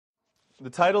The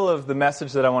title of the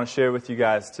message that I want to share with you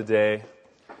guys today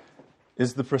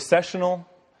is The Processional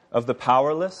of the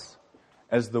Powerless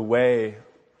as the Way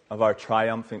of our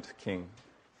Triumphant King.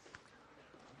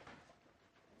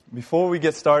 Before we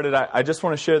get started, I just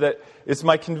want to share that it's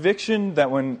my conviction that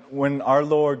when our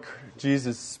Lord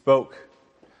Jesus spoke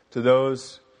to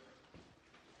those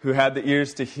who had the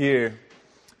ears to hear,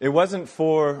 it wasn't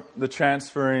for the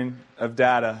transferring of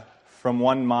data from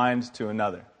one mind to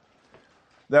another.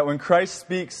 That when Christ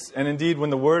speaks, and indeed when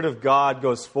the Word of God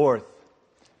goes forth,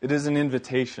 it is an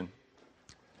invitation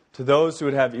to those who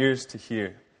would have ears to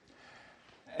hear.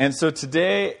 And so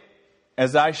today,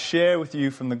 as I share with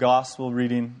you from the Gospel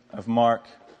reading of Mark,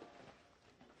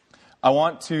 I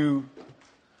want to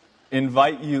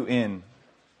invite you in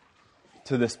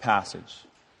to this passage.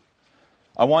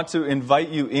 I want to invite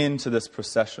you into this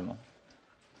processional.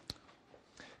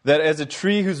 That as a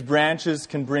tree whose branches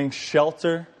can bring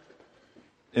shelter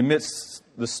amidst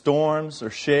the storms or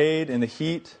shade in the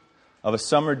heat of a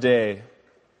summer day,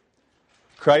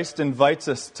 Christ invites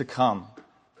us to come.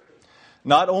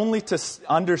 Not only to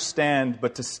understand,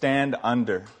 but to stand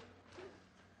under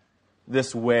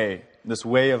this way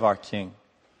of our King.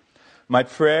 My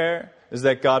prayer is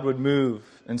that God would move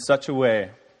in such a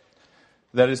way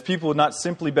that His people would not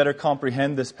simply better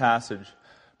comprehend this passage,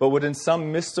 but would in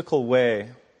some mystical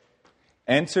way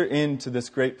enter into this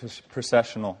great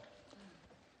processional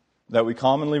that we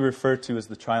commonly refer to as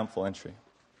the triumphal entry.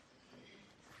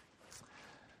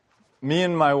 Me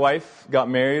and my wife got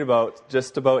married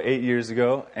just about 8 years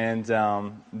ago, and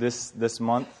this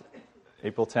month,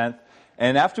 April 10th.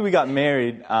 And after we got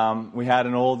married, we had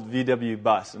an old VW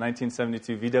bus, a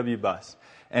 1972 VW bus.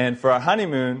 And for our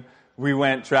honeymoon, we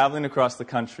went traveling across the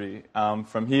country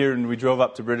from here, and we drove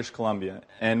up to British Columbia.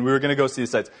 And we were going to go see the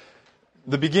sights.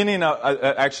 The beginning,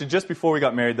 actually just before we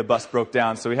got married, the bus broke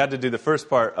down. So we had to do the first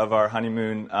part of our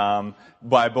honeymoon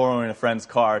by borrowing a friend's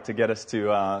car to get us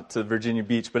to Virginia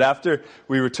Beach. But after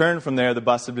we returned from there, the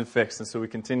bus had been fixed. And so we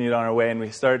continued on our way, and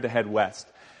we started to head west.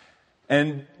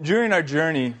 And during our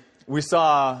journey, we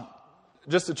saw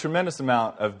just a tremendous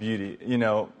amount of beauty. You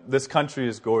know, this country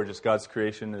is gorgeous. God's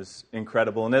creation is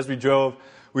incredible. And as we drove,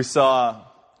 we saw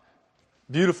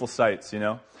beautiful sights, you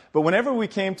know. But whenever we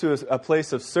came to a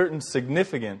place of certain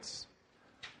significance,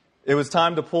 it was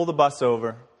time to pull the bus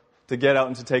over, to get out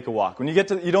and to take a walk. When you get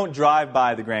to, you don't drive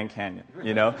by the Grand Canyon,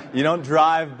 you know. You don't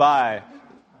drive by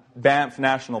Banff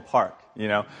National Park, you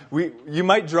know. You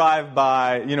might drive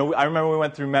by, you know, I remember we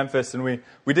went through Memphis and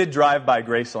we did drive by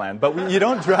Graceland, but you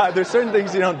don't drive, there's certain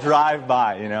things you don't drive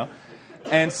by, you know.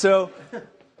 And so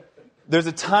there's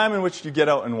a time in which you get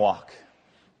out and walk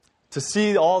to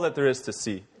see all that there is to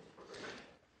see.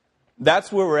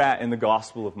 That's where we're at in the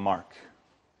Gospel of Mark.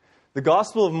 The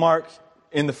Gospel of Mark,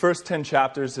 in the first 10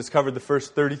 chapters, has covered the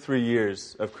first 33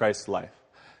 years of Christ's life.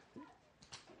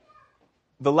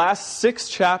 The last 6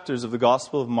 chapters of the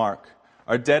Gospel of Mark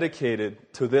are dedicated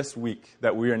to this week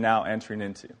that we are now entering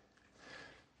into.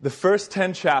 The first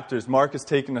 10 chapters, Mark has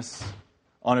taken us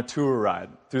on a tour ride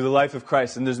through the life of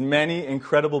Christ, and there's many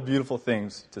incredible, beautiful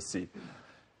things to see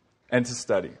and to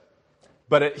study.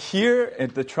 But here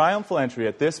at the triumphal entry,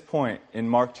 at this point in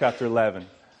Mark chapter 11,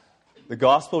 the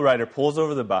gospel writer pulls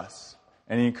over the bus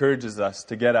and he encourages us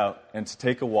to get out and to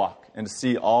take a walk and to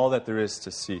see all that there is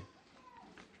to see.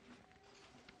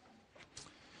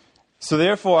 So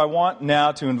therefore, I want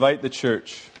now to invite the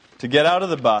church to get out of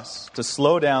the bus, to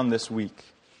slow down this week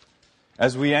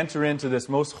as we enter into this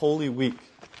most holy week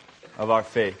of our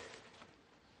faith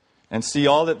and see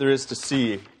all that there is to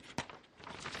see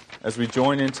as we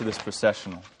join into this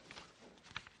processional.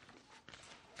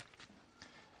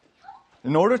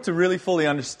 In order to really fully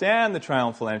understand the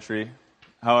triumphal entry,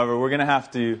 however, we're going to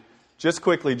have to just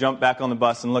quickly jump back on the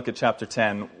bus and look at chapter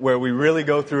 10, where we really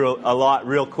go through a lot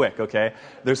real quick, okay?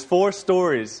 There's 4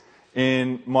 stories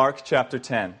in Mark chapter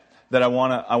 10 that I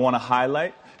want to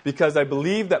highlight, because I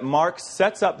believe that Mark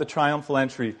sets up the triumphal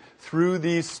entry through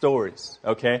these stories,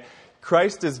 okay?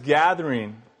 Christ is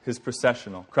gathering His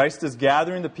processional. Christ is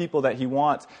gathering the people that He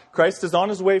wants. Christ is on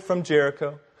His way from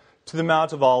Jericho to the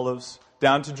Mount of Olives,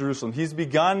 down to Jerusalem. He's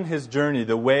begun His journey,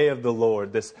 the way of the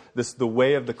Lord. The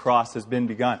way of the cross has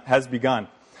begun.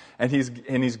 And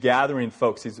He's gathering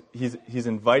folks. He's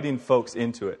inviting folks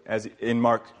into it, as in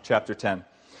Mark chapter 10.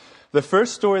 The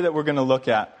first story that we're going to look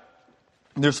at,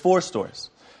 there's 4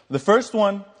 stories. The first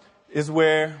one is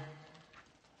where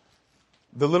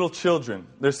the little children,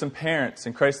 there's some parents,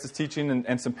 and Christ is teaching,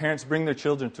 and some parents bring their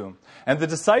children to Him. And the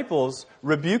disciples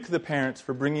rebuke the parents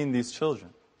for bringing these children.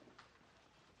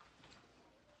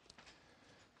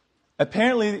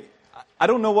 Apparently, I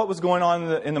don't know what was going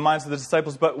on in the minds of the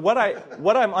disciples, but what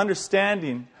I'm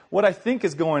understanding, what I think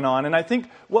is going on, and I think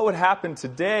what would happen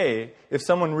today if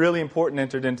someone really important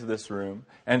entered into this room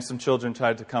and some children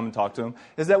tried to come and talk to him,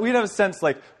 is that we'd have a sense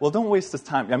like, well, don't waste this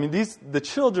time. I mean, the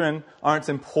children aren't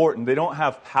important. They don't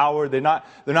have power. They're not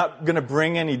going to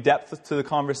bring any depth to the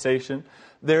conversation.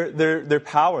 They're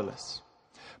powerless.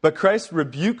 But Christ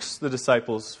rebukes the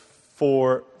disciples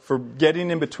for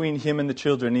getting in between him and the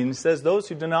children. And he says, those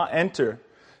who do not enter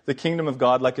the kingdom of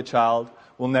God like a child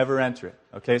will never enter it.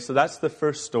 Okay, so that's the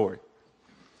first story.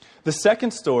 The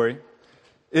second story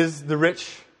is the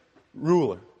rich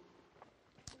ruler.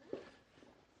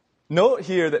 Note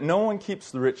here that no one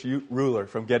keeps the rich ruler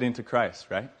from getting to Christ,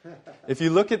 right? If you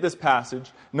look at this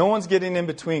passage, no one's getting in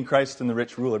between Christ and the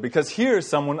rich ruler, because here is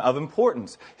someone of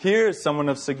importance. Here is someone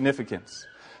of significance.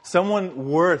 Someone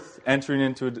worth entering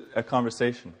into a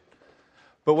conversation.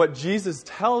 But what Jesus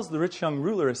tells the rich young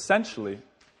ruler essentially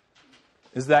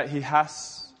is that he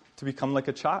has to become like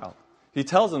a child. He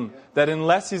tells him that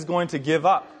unless he's going to give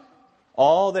up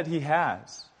all that he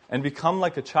has and become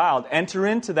like a child, enter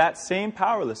into that same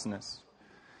powerlessness,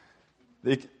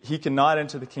 he cannot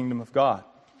enter the kingdom of God.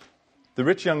 The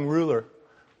rich young ruler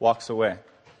walks away.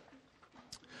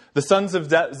 The sons of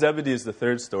Zebedee is the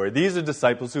third story. These are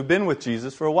disciples who've been with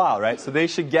Jesus for a while, right? So they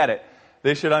should get it.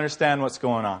 They should understand what's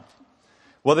going on.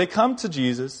 Well, they come to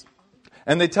Jesus,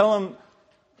 and they tell him,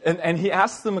 and he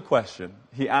asks them a question.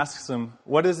 He asks them,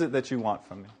 what is it that you want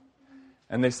from me?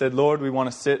 And they said, Lord, we want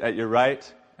to sit at your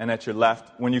right and at your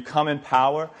left. When you come in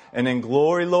power and in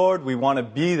glory, Lord, we want to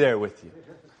be there with you.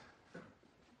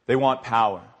 They want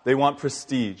power. They want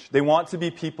prestige. They want to be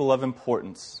people of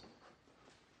importance.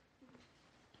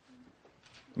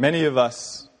 Many of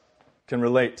us can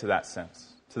relate to that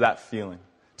sense, to that feeling,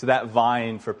 to that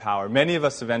vying for power. Many of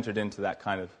us have entered into that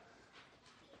kind of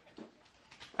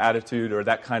attitude or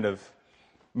that kind of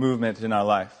movement in our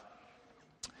life.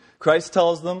 Christ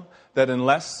tells them that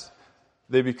unless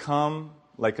they become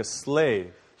like a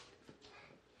slave,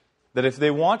 that if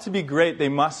they want to be great, they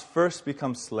must first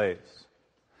become slaves.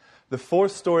 The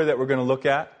fourth story that we're going to look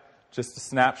at, just a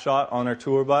snapshot on our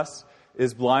tour bus,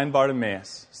 is blind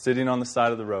Bartimaeus sitting on the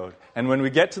side of the road. And when we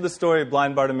get to the story of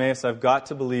blind Bartimaeus, I've got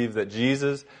to believe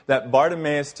that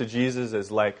Bartimaeus to Jesus is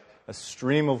like a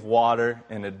stream of water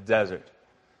in a desert.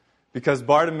 Because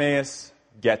Bartimaeus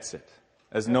gets it,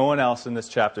 as no one else in this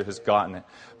chapter has gotten it.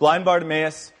 Blind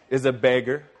Bartimaeus is a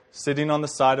beggar sitting on the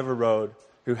side of a road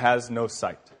who has no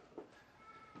sight.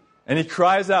 And he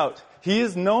cries out. He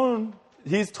asks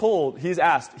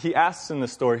in the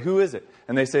story, who is it?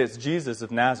 And they say it's Jesus of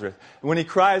Nazareth. And when he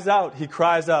cries out,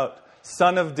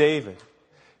 Son of David.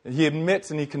 And he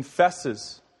admits and he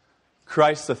confesses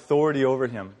Christ's authority over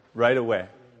him right away.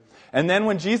 And then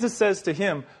when Jesus says to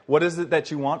him, what is it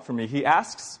that you want from me? He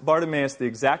asks Bartimaeus the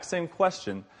exact same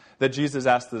question that Jesus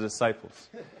asked the disciples.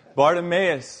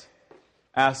 Bartimaeus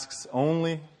asks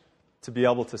only to be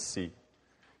able to see.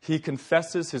 He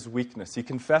confesses his weakness. He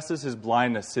confesses his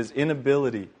blindness, his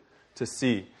inability to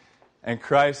see. And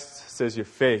Christ says, your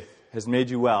faith has made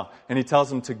you well. And he tells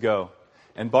him to go.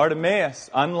 And Bartimaeus,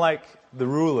 unlike the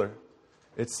ruler,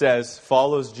 it says,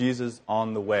 follows Jesus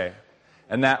on the way.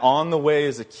 And that on the way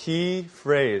is a key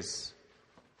phrase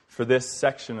for this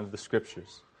section of the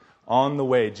Scriptures. On the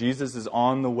way. Jesus is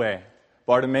on the way.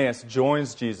 Bartimaeus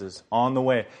joins Jesus on the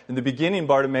way. In the beginning,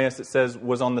 Bartimaeus, it says,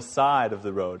 was on the side of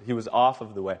the road. He was off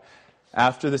of the way.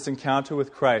 After this encounter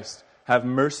with Christ, have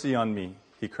mercy on me,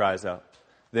 he cries out.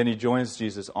 Then he joins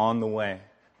Jesus on the way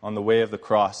of the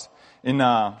cross. In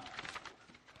the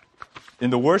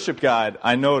worship guide,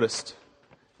 I noticed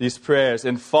these prayers,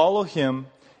 and follow him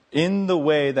in the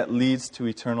way that leads to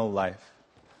eternal life.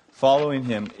 Following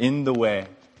him in the way.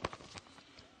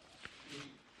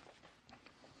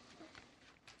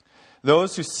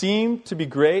 Those who seem to be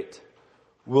great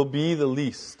will be the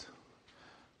least.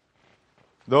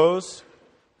 Those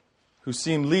who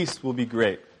seem least will be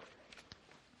great.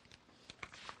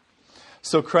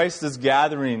 So Christ is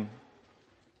gathering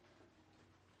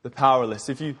the powerless.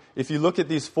 If you look at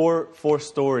these four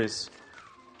stories,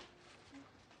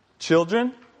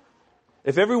 children,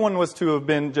 if everyone was to have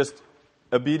been just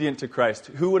obedient to Christ,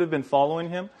 who would have been following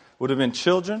him? Would have been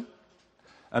children,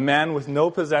 a man with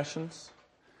no possessions,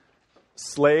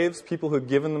 slaves, people who had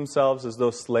given themselves as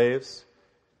those slaves,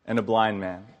 and a blind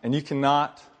man. And you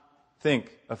cannot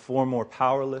think of four more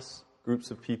powerless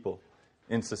groups of people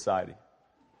in society.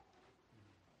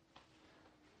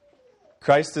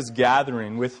 Christ is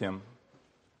gathering with him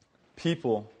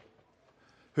people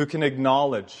who can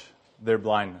acknowledge their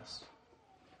blindness.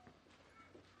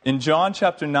 In John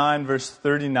chapter 9, verse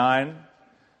 39,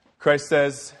 Christ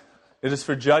says, It is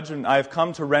for judgment. I have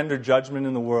come to render judgment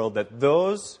in the world, that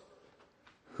those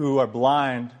who are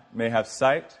blind may have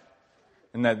sight,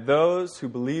 and that those who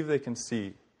believe they can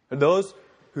see, or those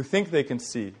who think they can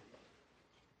see,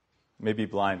 may be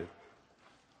blinded.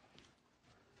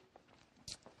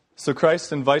 So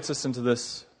Christ invites us into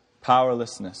this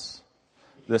powerlessness,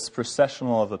 this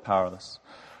processional of the powerless.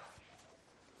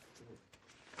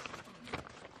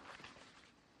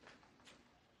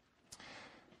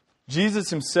 Jesus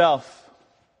himself,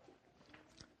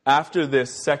 after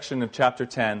this section of chapter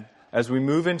 10, as we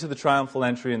move into the triumphal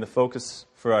entry and the focus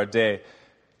for our day,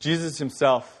 Jesus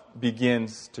himself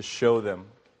begins to show them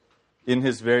in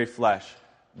his very flesh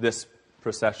this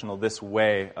processional, this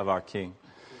way of our King.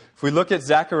 If we look at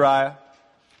Zechariah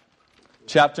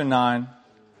chapter 9,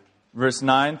 verse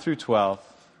 9 through 12,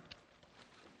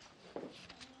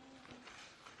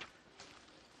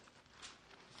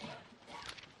 it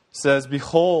says,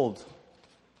 "Behold,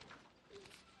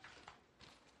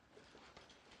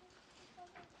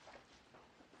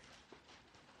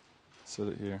 set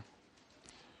it here.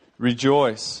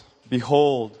 Rejoice,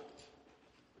 behold,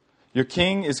 your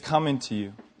King is coming to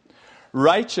you.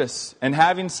 Righteous and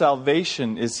having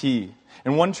salvation is he."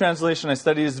 In one translation I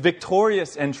studied is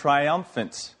victorious and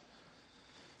triumphant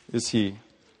is he.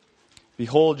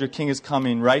 Behold, your King is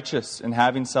coming, righteous and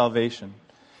having salvation,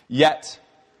 yet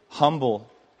humble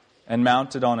and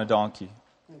mounted on a donkey,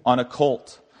 on a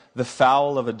colt, the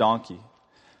foal of a donkey.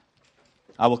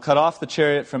 I will cut off the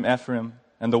chariot from Ephraim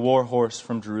and the war horse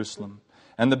from Jerusalem,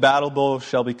 and the battle bow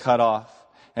shall be cut off,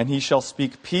 and he shall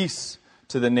speak peace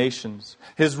to the nations.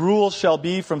 His rule shall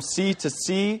be from sea to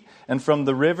sea, and from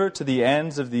the river to the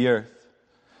ends of the earth.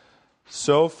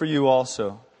 So for you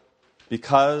also,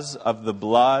 because of the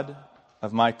blood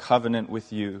of my covenant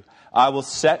with you, I will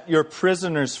set your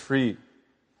prisoners free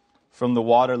from the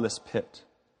waterless pit.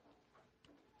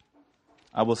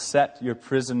 I will set your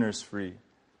prisoners free.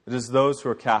 It is those who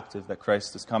are captive that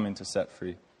Christ is coming to set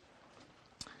free.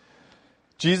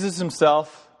 Jesus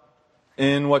himself,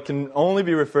 in what can only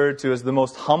be referred to as the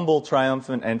most humble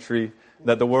triumphant entry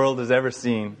that the world has ever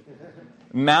seen,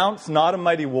 mounts not a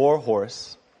mighty war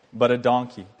horse, but a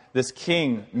donkey. This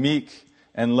king, meek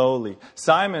and lowly.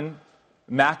 Simon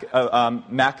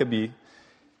Maccabee,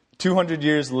 200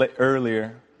 years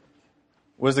earlier,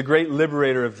 was a great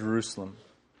liberator of Jerusalem.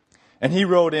 And he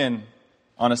rode in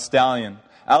on a stallion.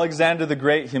 Alexander the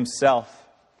Great himself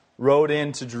rode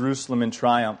into Jerusalem in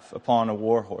triumph upon a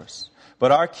war horse.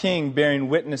 But our King, bearing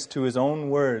witness to his own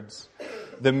words,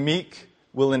 the meek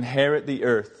will inherit the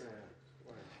earth,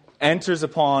 enters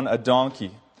upon a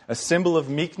donkey, a symbol of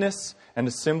meekness and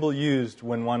a symbol used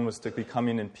when one was to be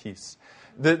coming in peace.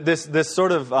 This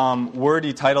sort of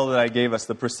wordy title that I gave us,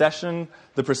 the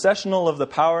processional of the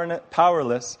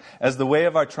powerless as the way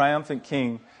of our triumphant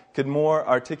King, could more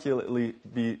articulately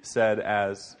be said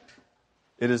as,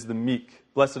 it is the meek,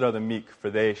 blessed are the meek, for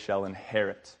they shall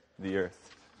inherit the earth.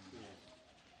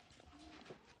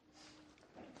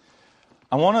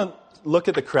 I want to look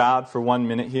at the crowd for 1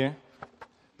 minute here,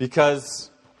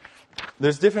 because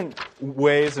there's different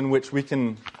ways in which we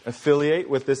can affiliate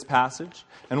with this passage,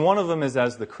 and one of them is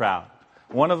as the crowd.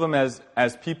 One of them as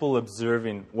people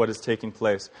observing what is taking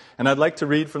place. And I'd like to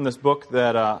read from this book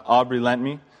that Aubrey lent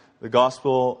me, The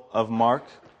Gospel of Mark,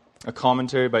 a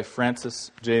commentary by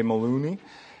Francis J. Maloney. It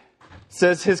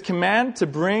says, his command to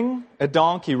bring a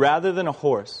donkey rather than a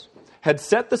horse had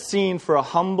set the scene for a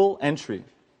humble entry.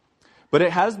 But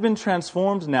it has been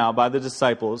transformed now by the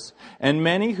disciples and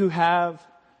many who have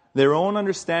their own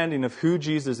understanding of who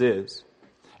Jesus is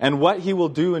and what he will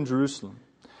do in Jerusalem.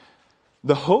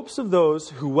 The hopes of those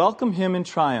who welcome him in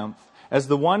triumph as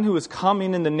the one who is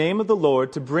coming in the name of the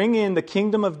Lord to bring in the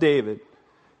kingdom of David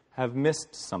have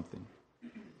missed something.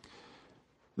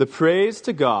 The praise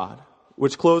to God,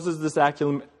 which closes this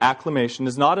acclamation,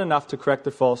 is not enough to correct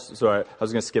the false... Sorry, I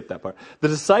was going to skip that part. The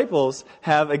disciples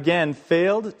have again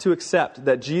failed to accept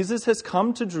that Jesus has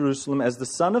come to Jerusalem as the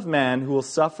Son of Man who will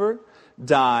suffer,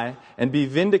 die, and be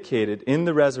vindicated in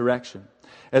the resurrection.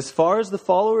 As far as the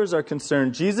followers are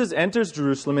concerned, Jesus enters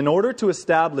Jerusalem in order to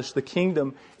establish the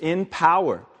kingdom in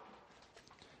power.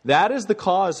 That is the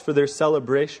cause for their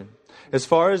celebration. As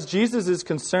far as Jesus is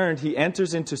concerned, he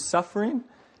enters into suffering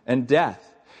and death.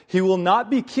 He will not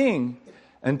be king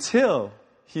until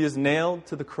he is nailed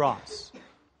to the cross.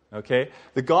 Okay?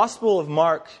 The Gospel of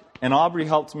Mark, and Aubrey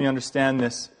helped me understand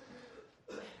this,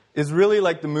 is really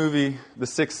like the movie The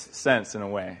Sixth Sense in a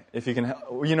way. If you can,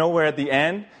 you know, where at the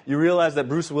end you realize that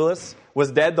Bruce Willis was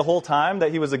dead the whole time,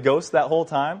 that he was a ghost that whole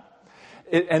time.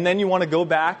 And then you want to go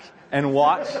back and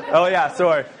watch. Oh yeah,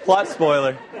 sorry. Plot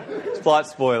spoiler. Plot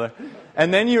spoiler.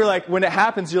 And then you're like, when it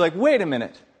happens, you're like, wait a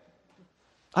minute.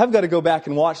 I've got to go back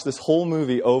and watch this whole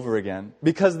movie over again,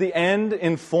 because the end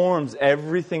informs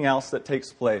everything else that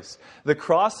takes place. The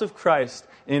cross of Christ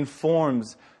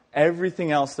informs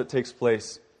everything else that takes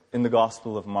place in the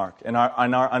Gospel of Mark, and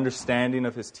our understanding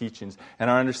of his teachings, and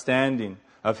our understanding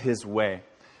of his way.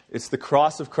 It's the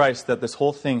cross of Christ that this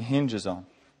whole thing hinges on.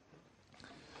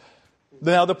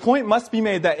 Now, the point must be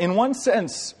made that in one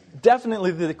sense,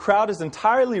 definitely the crowd is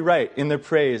entirely right in their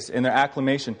praise, in their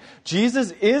acclamation.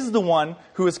 Jesus is the one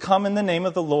who has come in the name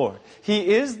of the Lord.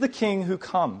 He is the King who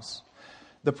comes.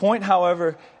 The point,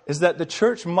 however, is that the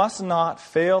church must not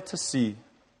fail to see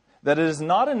that it is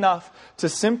not enough to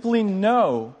simply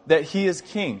know that he is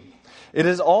King. It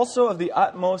is also of the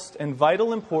utmost and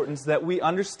vital importance that we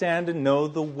understand and know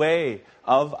the way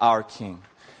of our King.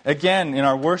 Again, in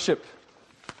our worship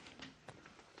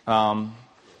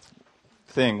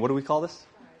thing, what do we call this?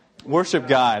 Worship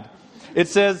guide. It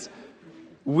says,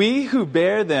 we who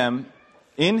bear them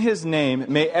in his name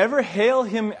may ever hail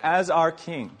him as our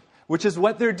King, which is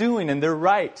what they're doing, and they're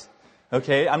right.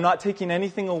 Okay, I'm not taking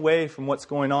anything away from what's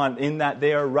going on in that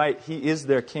they are right. He is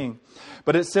their King.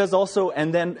 But it says also,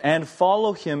 and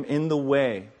follow him in the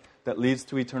way that leads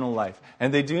to eternal life.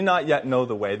 And they do not yet know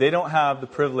the way. They don't have the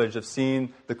privilege of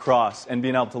seeing the cross and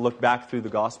being able to look back through the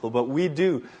gospel. But we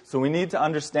do. So we need to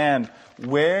understand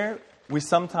where we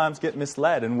sometimes get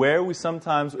misled, and where we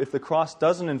sometimes, if the cross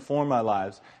doesn't inform our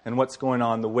lives and what's going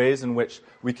on, the ways in which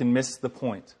we can miss the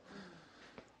point.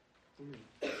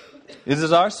 It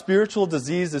is our spiritual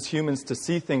disease as humans to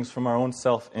see things from our own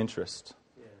self-interest.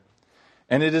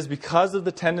 And it is because of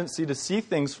the tendency to see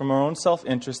things from our own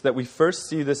self-interest that we first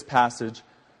see this passage,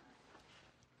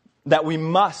 that we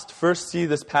must first see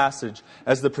this passage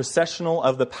as the processional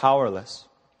of the powerless,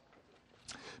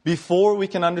 before we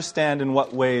can understand in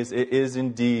what ways it is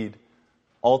indeed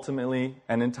ultimately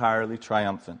and entirely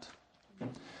triumphant.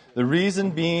 The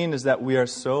reason being is that we are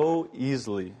so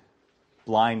easily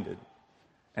blinded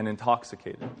and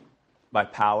intoxicated by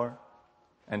power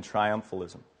and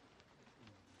triumphalism.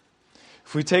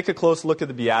 If we take a close look at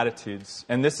the Beatitudes,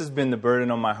 and this has been the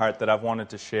burden on my heart that I've wanted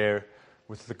to share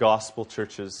with the gospel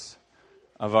churches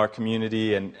of our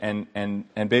community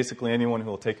and basically anyone who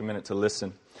will take a minute to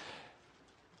listen,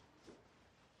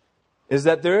 is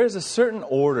that there is a certain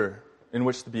order in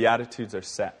which the Beatitudes are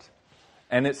set.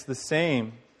 And it's the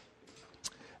same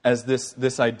as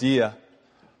this idea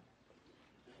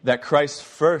that Christ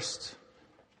first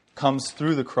comes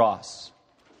through the cross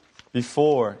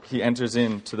before he enters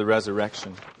into the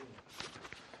resurrection.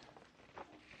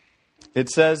 It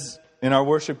says in our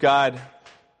worship guide,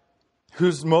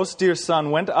 whose most dear Son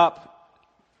went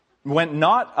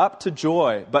not up to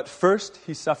joy, but first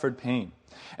he suffered pain,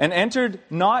 and entered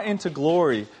not into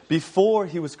glory before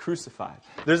he was crucified.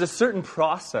 There's a certain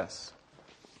process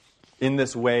in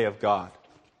this way of God.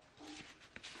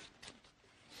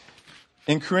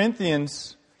 In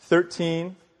Corinthians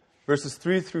 13, verses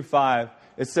 3 through 5,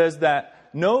 it says that,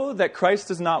 know that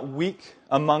Christ is not weak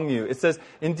among you. It says,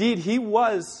 indeed, he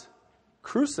was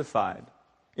crucified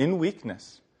in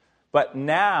weakness, but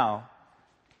now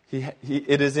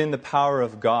it is in the power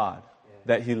of God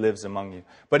that he lives among you.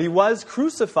 But he was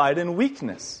crucified in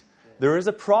weakness. There is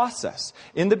a process.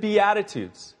 In the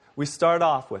Beatitudes, we start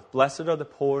off with, blessed are the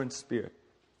poor in spirit.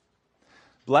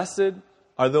 Blessed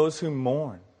are those who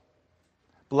mourn.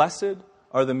 Blessed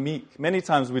are the meek. Many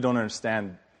times we don't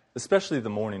understand, especially the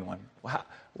mourning one.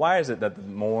 Why is it that the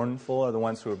mournful are the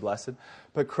ones who are blessed?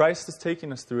 But Christ is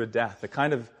taking us through a death, a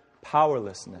kind of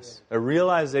powerlessness, a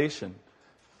realization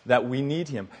that we need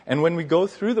him. And when we go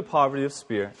through the poverty of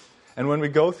spirit, and when we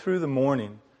go through the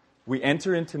mourning, we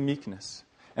enter into meekness.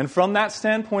 And from that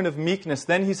standpoint of meekness,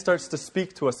 then he starts to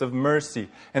speak to us of mercy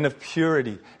and of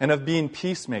purity and of being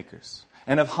peacemakers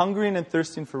and of hungering and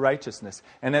thirsting for righteousness.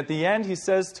 And at the end, he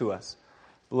says to us,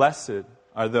 blessed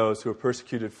are those who are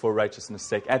persecuted for righteousness'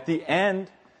 sake. At the end,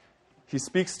 he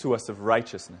speaks to us of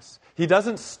righteousness. He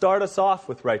doesn't start us off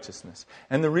with righteousness.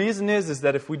 And the reason is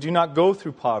that if we do not go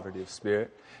through poverty of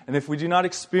spirit, and if we do not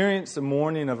experience the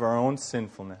mourning of our own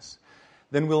sinfulness,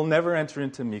 then we'll never enter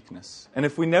into meekness. And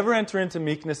if we never enter into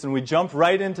meekness and we jump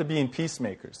right into being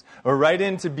peacemakers, or right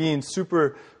into being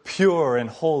super pure and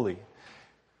holy,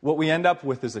 what we end up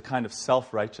with is a kind of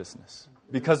self-righteousness.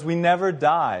 Because we never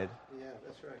died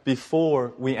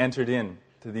before we entered into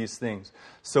these things.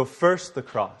 So first the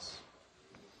cross.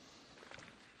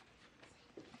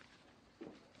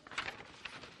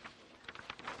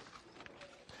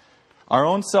 Our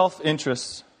own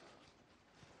self-interest,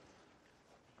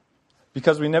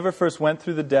 because we never first went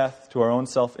through the death to our own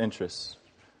self-interest,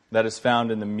 that is found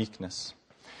in the meekness.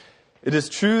 It is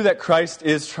true that Christ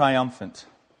is triumphant,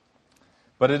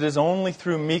 but it is only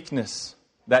through meekness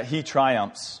that he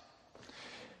triumphs.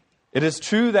 It is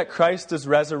true that Christ is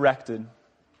resurrected,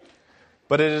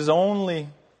 but it is only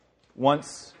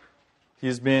once he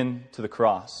has been to the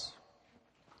cross.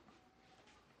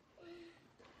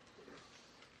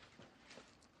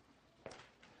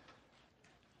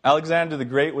 Alexander the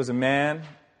Great was a man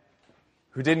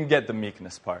who didn't get the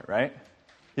meekness part, right?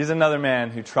 He's another man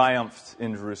who triumphed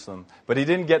in Jerusalem, but he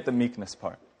didn't get the meekness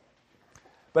part.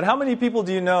 But how many people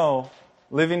do you know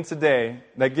living today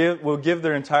that will give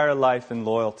their entire life in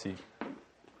loyalty,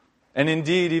 and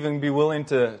indeed even be willing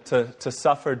to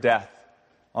suffer death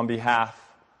on behalf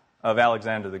of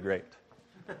Alexander the Great?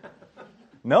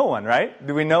 No one, right?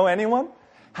 Do we know anyone?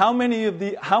 How many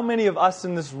of us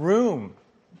in this room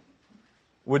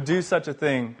would do such a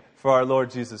thing for our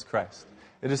Lord Jesus Christ?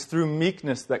 It is through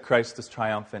meekness that Christ is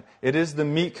triumphant. It is the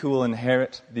meek who will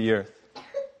inherit the earth.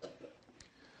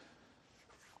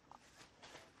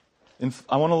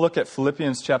 I want to look at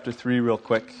Philippians chapter 3 real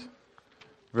quick,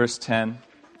 verse 10.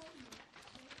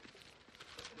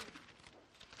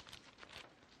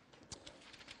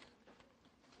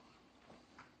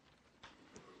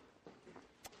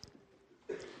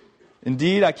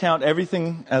 Indeed, I count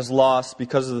everything as loss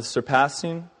because of the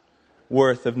surpassing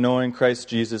worth of knowing Christ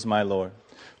Jesus my Lord.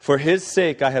 For his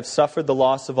sake I have suffered the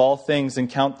loss of all things and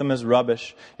count them as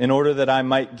rubbish, in order that I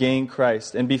might gain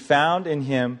Christ and be found in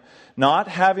him, not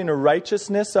having a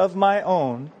righteousness of my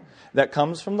own that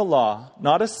comes from the law,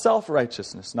 not a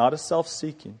self-righteousness, not a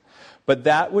self-seeking, but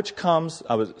that which comes,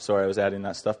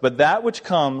 but that which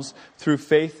comes through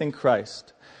faith in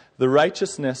Christ, the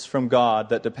righteousness from God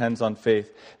that depends on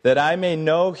faith, that I may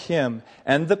know him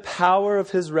and the power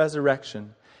of his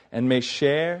resurrection, and may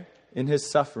share in his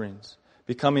sufferings,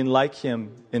 becoming like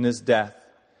him in his death,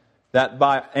 that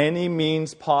by any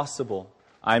means possible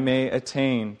I may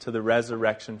attain to the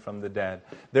resurrection from the dead.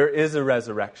 There is a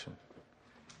resurrection,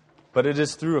 but it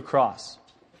is through a cross.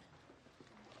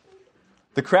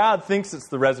 The crowd thinks it's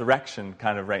the resurrection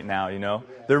kind of right now, you know.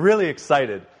 They're really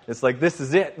excited. It's like, this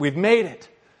is it. We've made it.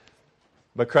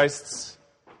 But Christ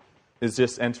is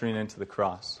just entering into the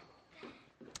cross.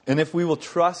 And if we will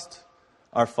trust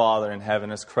our Father in heaven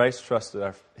as Christ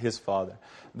trusted his Father,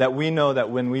 that we know that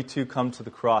when we too come to the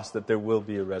cross, that there will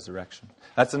be a resurrection.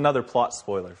 That's another plot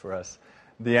spoiler for us.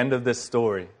 The end of this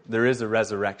story, there is a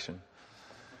resurrection.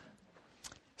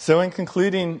 So in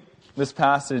concluding this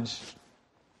passage,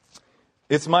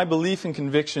 it's my belief and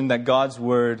conviction that God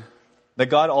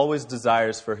always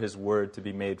desires for his word to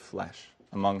be made flesh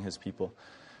among his people.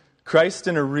 Christ,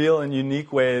 in a real and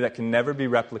unique way that can never be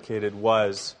replicated,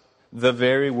 was the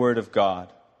very word of God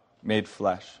made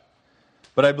flesh.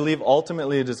 But I believe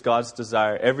ultimately it is God's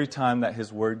desire every time that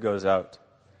his word goes out,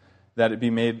 that it be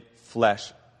made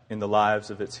flesh in the lives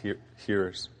of its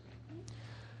hearers.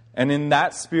 And in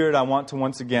that spirit, I want to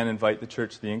once again invite the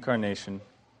Church of the Incarnation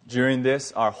during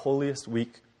this, our holiest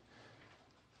week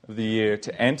of the year,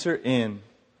 to enter in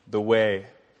the way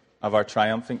of our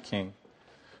triumphant King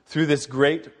through this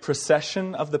great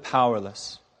procession of the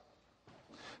powerless,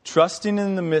 trusting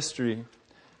in the mystery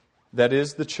that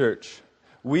is the church.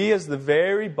 We as the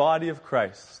very body of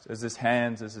Christ, as his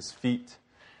hands, as his feet,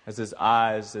 as his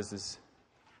eyes, as his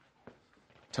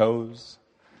toes,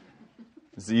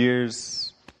 his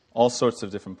ears, all sorts of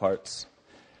different parts,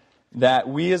 that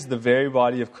we as the very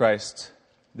body of Christ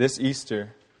this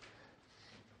Easter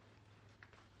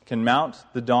can mount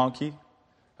the donkey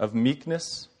of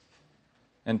meekness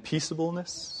and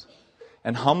peaceableness,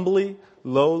 and humbly,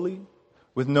 lowly,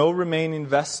 with no remaining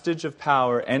vestige of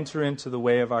power, enter into the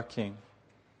way of our King,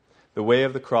 the way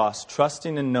of the cross,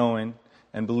 trusting and knowing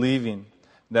and believing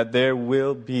that there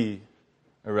will be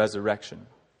a resurrection.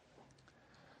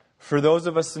 For those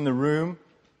of us in the room,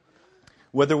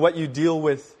 whether what you deal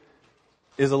with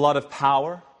is a lot of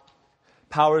power,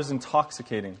 power is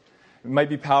intoxicating. It might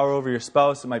be power over your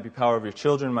spouse, it might be power over your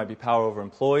children, it might be power over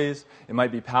employees, it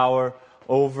might be power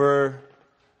over,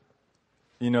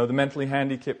 the mentally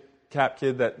handicapped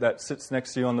kid that sits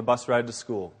next to you on the bus ride to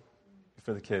school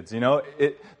for the kids.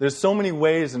 There's so many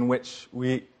ways in which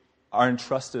we are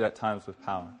entrusted at times with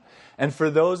power. And for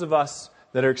those of us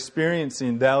that are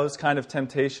experiencing those kind of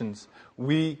temptations,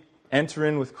 we enter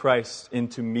in with Christ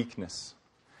into meekness.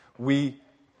 We,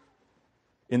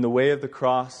 in the way of the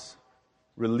cross,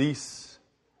 release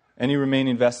any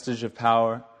remaining vestige of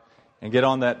power and get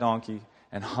on that donkey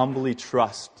and humbly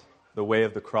trust the way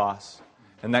of the cross,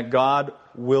 and that God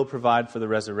will provide for the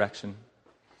resurrection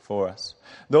for us.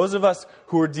 Those of us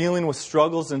who are dealing with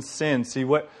struggles and sin, see,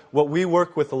 what we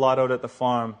work with a lot out at the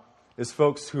farm is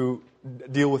folks who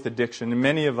deal with addiction. And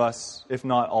many of us, if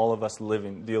not all of us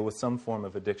living, deal with some form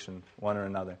of addiction, one or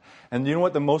another. And you know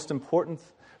what the most important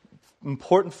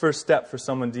first step for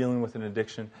someone dealing with an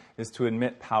addiction is to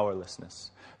admit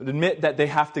powerlessness. Admit that they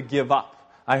have to give up.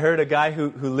 I heard a guy who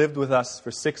lived with us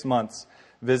for 6 months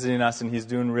visiting us, and he's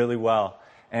doing really well.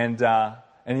 And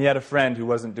he had a friend who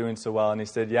wasn't doing so well, and he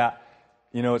said, yeah,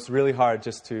 it's really hard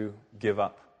just to give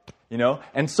up.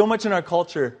 And so much in our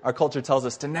culture tells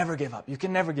us to never give up. You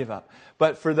can never give up.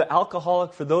 But for the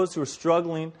alcoholic, for those who are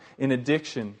struggling in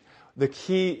addiction, the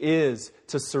key is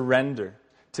to surrender,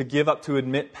 to give up, to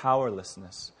admit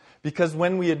powerlessness. Because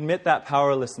when we admit that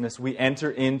powerlessness, we enter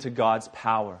into God's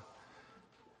power.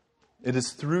 It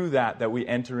is through that we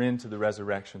enter into the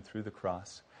resurrection, through the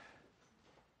cross.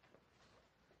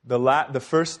 The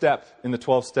first step in the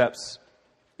 12 steps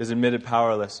is admitted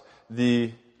powerless.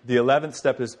 The 11th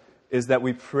step is that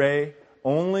we pray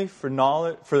only for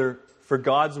knowledge, for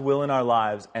God's will in our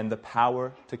lives and the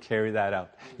power to carry that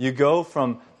out. You go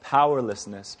from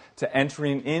powerlessness to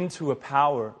entering into a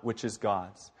power which is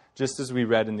God's, just as we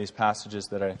read in these passages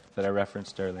that I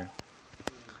referenced earlier.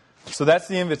 So that's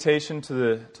the invitation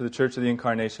to the Church of the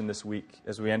Incarnation this week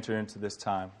as we enter into this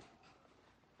time.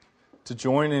 To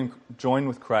join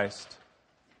with Christ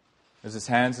as His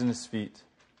hands and His feet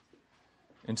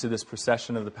into this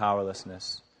procession of the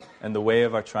powerlessness and the way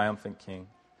of our triumphant King.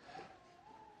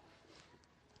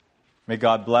 May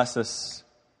God bless us.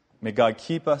 May God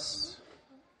keep us.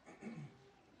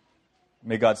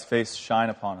 May God's face shine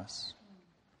upon us.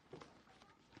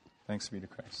 Thanks be to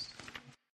Christ.